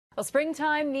Well,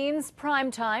 springtime means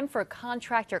prime time for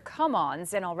contractor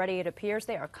come-ons, and already it appears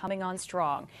they are coming on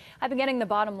strong. I've been getting the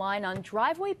bottom line on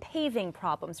driveway paving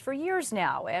problems for years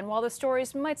now, and while the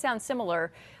stories might sound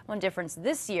similar, one difference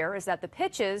this year is that the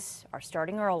pitches are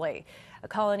starting early. A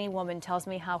Colonie woman tells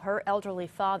me how her elderly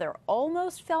father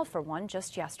almost fell for one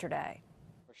just yesterday.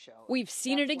 We've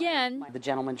seen it again. The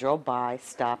gentleman drove by,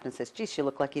 stopped, and says, "Geez, you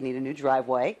look like you need a new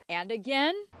driveway." And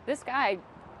again. This guy,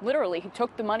 literally, he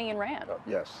took the money and ran.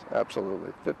 Yes,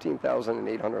 absolutely.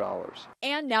 $15,800.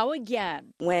 And now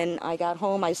again. When I got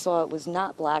home, I saw it was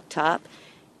not blacktop,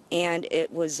 and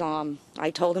it was, I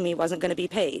told him he wasn't going to be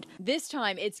paid. This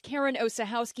time it's Karen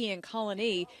Osuchowski of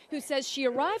Colonie who says she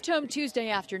arrived home Tuesday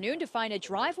afternoon to find a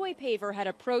driveway paver had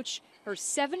approached her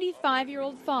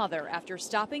 75-year-old father after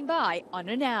stopping by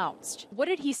unannounced. What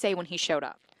did he say when he showed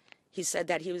up? He said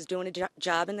that he was doing a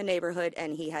job in the neighborhood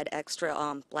and he had extra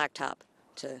blacktop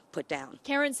to put down.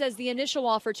 Karen says the initial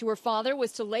offer to her father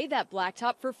was to lay that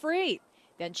blacktop for free.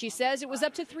 Then she says it was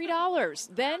up to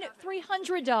 $3, then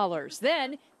 $300,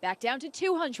 then back down to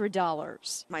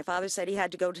 $200. My father said he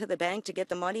had to go to the bank to get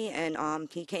the money, and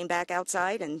he came back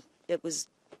outside and he was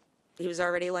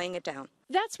already laying it down.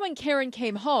 That's when Karen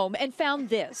came home and found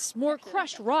this, more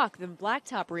crushed rock than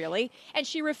blacktop really, and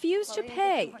she refused to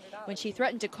pay. When she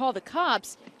threatened to call the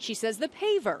cops, she says the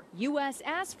paver, U.S.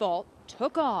 Asphalt,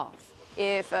 took off.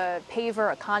 If a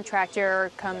paver, a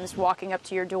contractor, comes walking up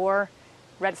to your door,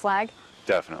 red flag?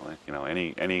 Definitely. You know,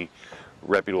 any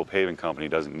reputable paving company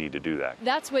doesn't need to do that.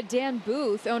 That's what Dan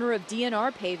Booth, owner of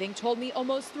DR Paving, told me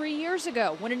almost 3 years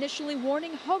ago when initially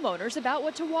warning homeowners about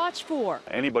what to watch for.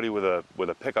 Anybody with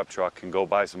a pickup truck can go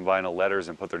buy some vinyl letters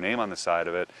and put their name on the side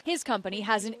of it. His company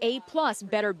has an A+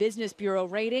 Better Business Bureau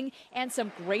rating and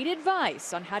some great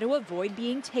advice on how to avoid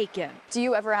being taken. Do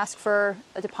you ever ask for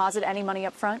a deposit, any money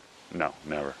up front? No,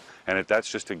 never. And that's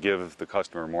just to give the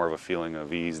customer more of a feeling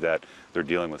of ease that they're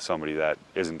dealing with somebody that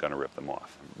isn't going to rip them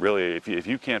off. Really, if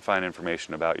you can't find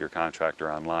information about your contractor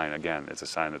online, again, it's a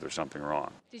sign that there's something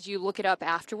wrong. Did you look it up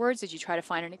afterwards? Did you try to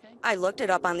find anything? I looked it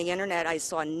up on the internet. I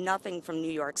saw nothing from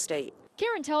New York State.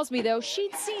 Karen tells me, though,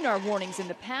 she'd seen our warnings in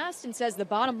the past and says the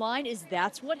bottom line is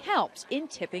that's what helped in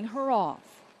tipping her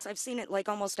off. I've seen it like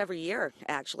almost every year,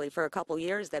 actually, for a couple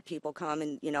years that people come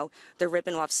and, you know, they're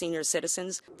ripping off senior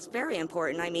citizens. It's very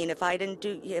important. I mean, if I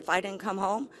didn't come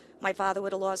home, my father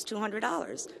would have lost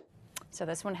 $200. So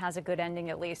this one has a good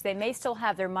ending at least. They may still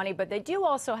have their money, but they do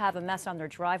also have a mess on their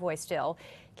driveway still.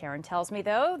 Karen tells me,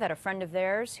 though, that a friend of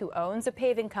theirs who owns a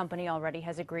paving company already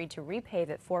has agreed to repave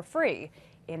it for free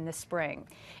in the spring.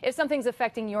 If something's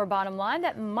affecting your bottom line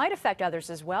that might affect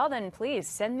others as well, then please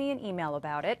send me an email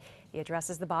about it. The address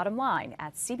is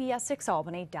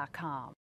thebottomline@cbs6albany.com.